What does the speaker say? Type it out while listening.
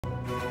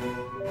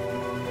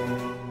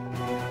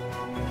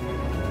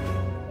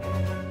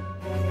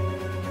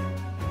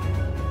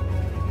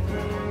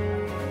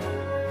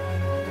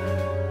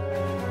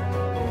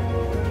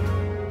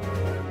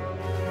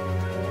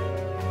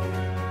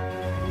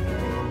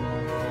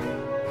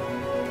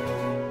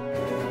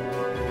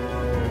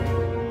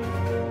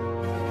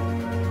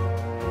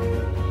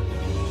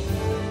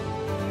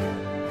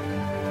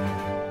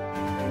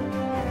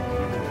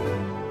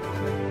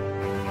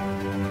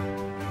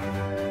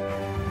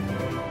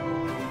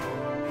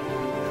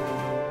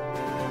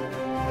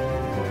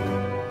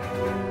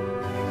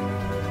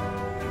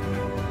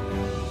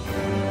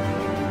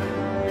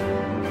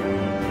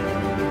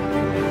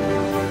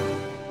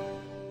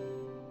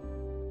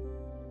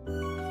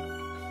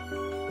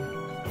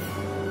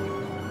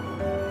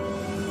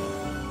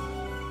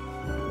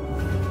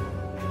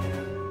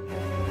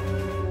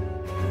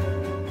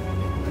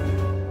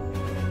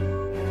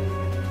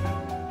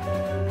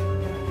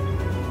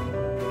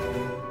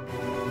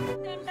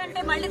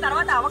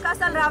తర్వాత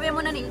అవకాశాలు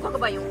రావేమోనని ఇంకొక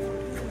భయం.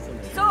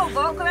 సో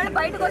ఒకవేళ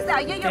బయటకు వస్తే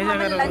అయ్యో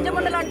మమ్మల్ని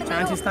లంచముండలు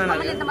అంటున్నారు,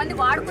 మమ్మల్ని ఇంతమంది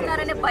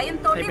వాడుకున్నారనే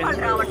భయంతో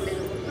వాళ్ళు రావట్లేదు.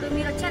 ఇప్పుడు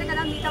మీరు వచ్చారు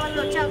కదా, మిగతా వాళ్ళు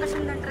వచ్చే అవకాశం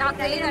ఉందంటే నాకు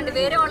తెలియదండి.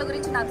 వేరే వాళ్ళ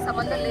గురించి నాకు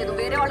సంబంధం లేదు,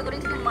 వేరే వాళ్ళ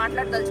గురించి నేను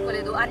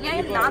మాట్లాడదలుచుకోలేదు.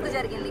 అన్యాయం నాకు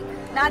జరిగింది,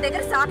 నా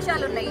దగ్గర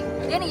సాక్ష్యాలు ఉన్నాయి.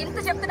 నేను ఇంత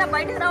చెప్తున్నా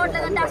బయటకు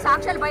రావట్లేదంటే ఆ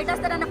సాక్ష్యాలు బయట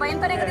వస్తారన్న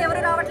భయంతోనే కదా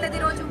ఎవరు రావట్లేదు.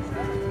 ఈ రోజు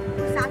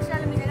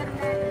సాక్ష్యాలు మీ దగ్గర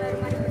ఉన్నాయంటున్నారు,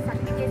 మరి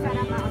సబ్మిట్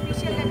చేశారా,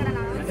 అఫీషియల్గా ఎక్కడ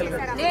అనౌన్స్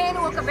చేశారా? నేను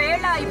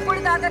ఒకవేళ ఇప్పుడు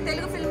దాకా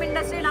తెలుగు ఫిల్మ్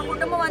ఇండస్ట్రీ నా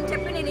కుటుంబం అని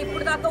చెప్పి నేను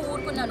ఇప్పుడు దాకా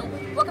ఊరుకున్నాను.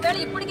 ఒకవేళ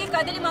ఇప్పటికీ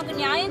కదిలి మాకు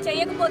న్యాయం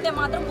చేయకపోతే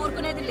మాత్రం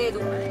ఊరుకునేది లేదు.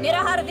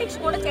 నిరాహార దీక్ష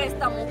కూడా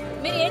చేస్తాము.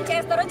 మీరు ఏం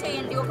చేస్తారో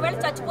చేయండి. ఒకవేళ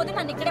చచ్చిపోతే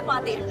నన్ను ఇక్కడే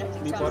పాతేయండి.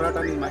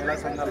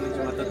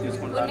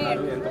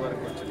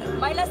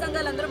 మహిళా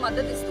సంఘాలందరూ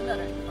మద్దతు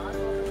ఇస్తున్నారండి.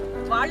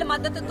 వాళ్ళ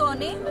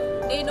మద్దతుతోనే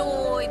నేను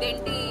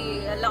ఇదేంటి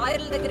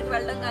లాయర్ల దగ్గరికి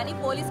వెళ్ళడం కానీ,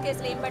 పోలీస్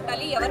కేసులు ఏం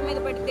పెట్టాలి, ఎవరి మీద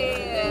పెడితే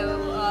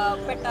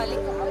పెట్టాలి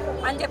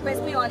అని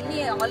చెప్పేసి మేము అన్నీ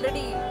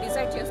ఆల్రెడీ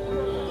డిసైడ్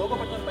చేసుకున్నాం.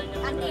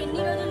 అంటే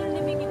ఎన్ని రోజుల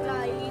నుండి మీకు ఇట్లా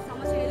ఈ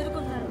సమస్య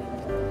ఎదుర్కొంటున్నారు?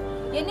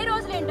 ఎన్ని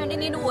రోజులు ఏంటండి,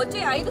 నేను వచ్చి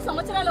 5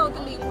 సంవత్సరాలు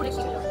అవుతుంది ఇప్పుడు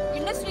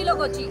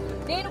ఇండస్ట్రీలోకి వచ్చి.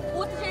 నేను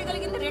పూర్తి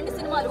చేయగలిగింది 2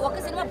 సినిమాలు, ఒక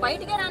సినిమా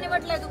బయటకే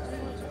రానివ్వట్లేదు.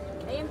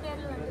 ఏం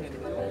పేర్లు?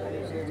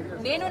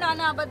 నేను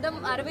నాన్న అబద్ధం,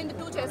 అరవింద్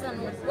 2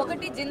 చేశాను.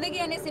 ఒకటి జిందగీ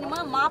అనే సినిమా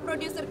మా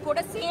ప్రొడ్యూసర్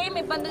కూడా సేమ్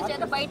ఇబ్బందుల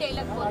చేత బయట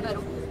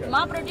వెళ్ళకపోతున్నారు.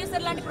 మా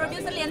ప్రొడ్యూసర్ లాంటి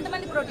ప్రొడ్యూసర్లు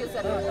ఎంతమంది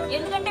ప్రొడ్యూసర్,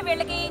 ఎందుకంటే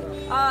వీళ్ళకి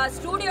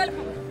స్టూడియోలు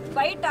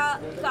బయట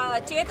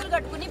చేతులు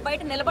కట్టుకుని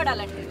బయట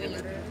నిలబడాలంటే వీళ్ళు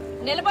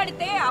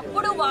నిలబడితే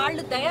అప్పుడు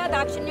వాళ్ళు దయా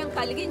దాక్షిణ్యం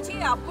కలిగించి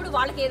అప్పుడు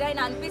వాళ్ళకి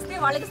ఏదైనా అనిపిస్తే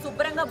వాళ్ళకి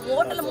శుభ్రంగా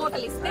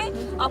మూటలు ఇస్తే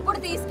అప్పుడు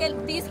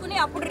తీసుకుని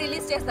అప్పుడు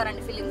రిలీజ్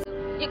చేస్తారండి ఫిలిమ్స్.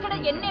 ఇక్కడ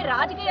ఎన్ని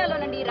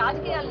రాజకీయాలునండి, ఈ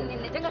రాజకీయాలు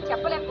నేను నిజంగా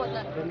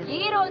చెప్పలేకపోతున్నాను.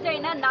 ఈ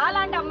రోజైనా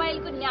నాలాంటి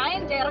అమ్మాయిలకు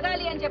న్యాయం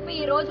జరగాలి అని చెప్పి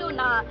ఈ రోజు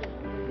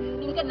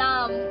ఇంకా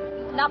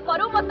నా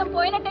పరువు మొత్తం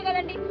పోయినట్టే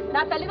కదండి.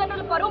 నా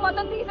తల్లిదండ్రుల పరువు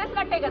మొత్తం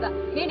తీసేసినట్టే కదా.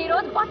 నేను ఈ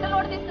రోజు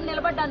బట్టలోడు తీసుకుని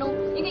నిలబడ్డాను.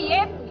 ఇంకా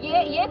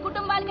ఏ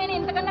కుటుంబానికైనా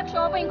ఇంతకన్నా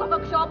క్షోభ ఇంకొక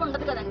క్షోభ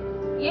ఉండదు కదండి.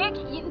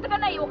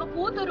 ఇంతకన్నా ఒక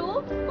కూతురు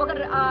ఒక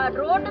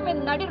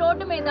నడి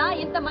రోడ్డు మీద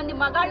ఇంతమంది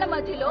మగాళ్ల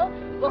మధ్యలో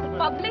ఒక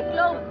పబ్లిక్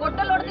లో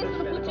గొట్టలోడు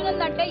తీసుకుని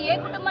కూర్చుందంటే ఏ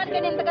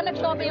కుటుంబానికైనా ఇంతకన్నా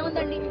క్షోభ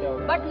ఏముందండి.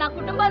 బట్ నా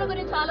కుటుంబాల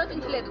గురించి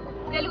ఆలోచించలేదు.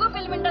 తెలుగు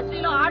ఫిల్మ్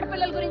ఇండస్ట్రీలో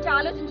ఆడపిల్లల గురించి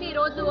ఆలోచించి ఈ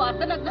రోజు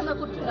అర్ధనగ్నంగా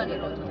కూర్చున్నాను.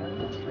 ఈ రోజు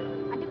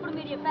అంటే ఇప్పుడు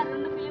మీరు చెప్పారు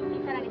 2 ఫిలిమ్స్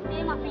తీసారని,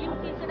 సేమ్ ఆ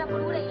ఫిలిమ్స్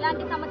తీసేటప్పుడు కూడా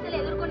ఇలాంటి సమస్యలు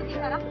ఎదుర్కొని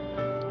తీసారా?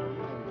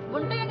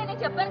 ఉంటాయండి,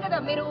 నేను చెప్పాను కదా.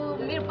 మీరు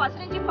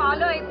ఫస్ట్ నుంచి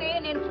ఫాలో అయితే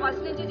నేను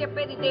ఫస్ట్ నుంచి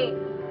చెప్పేది ఇదే.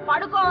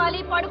 పడుకోవాలి,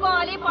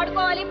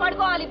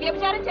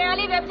 వ్యభిచారం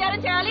చేయాలి.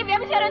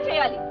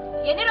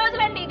 ఎన్ని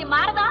రోజులండి ఇది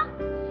మారదా?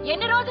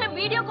 ఎన్ని రోజులు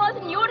వీడియో కాల్స్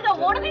న్యూడ్ గా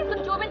ఓడ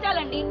తీసుకుని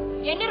చూపించాలండి?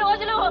 ఎన్ని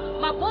రోజులు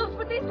మా బూఫ్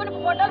తీసుకుని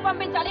ఫోటోలు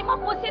పంపించాలి, మా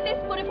పుస్సి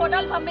తీసుకుని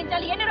ఫోటోలు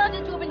పంపించాలి? ఎన్ని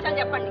రోజులు చూపించాలి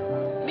చెప్పండి?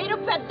 మీరు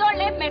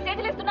పెద్దోళ్ళే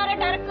మెసేజ్లు ఇస్తున్నారా?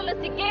 డైరెక్టర్లు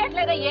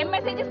సిగ్గేయట్లేదా? ఏం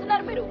మెసేజ్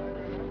ఇస్తున్నారు మీరు?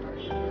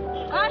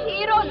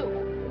 హీరోలు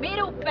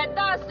మీరు పెద్ద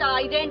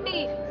ఇదేంటి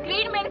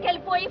స్క్రీన్ మీదకి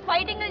వెళ్ళిపోయి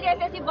ఫైటింగ్లు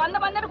చేసేసి 100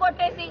 మందిని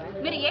కొట్టేసి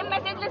మీరు ఏం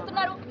మెసేజ్లు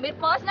ఇస్తున్నారు? మీరు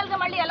పర్సనల్ గా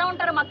మళ్ళీ ఎలా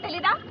ఉంటారో మాకు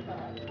తెలీదా?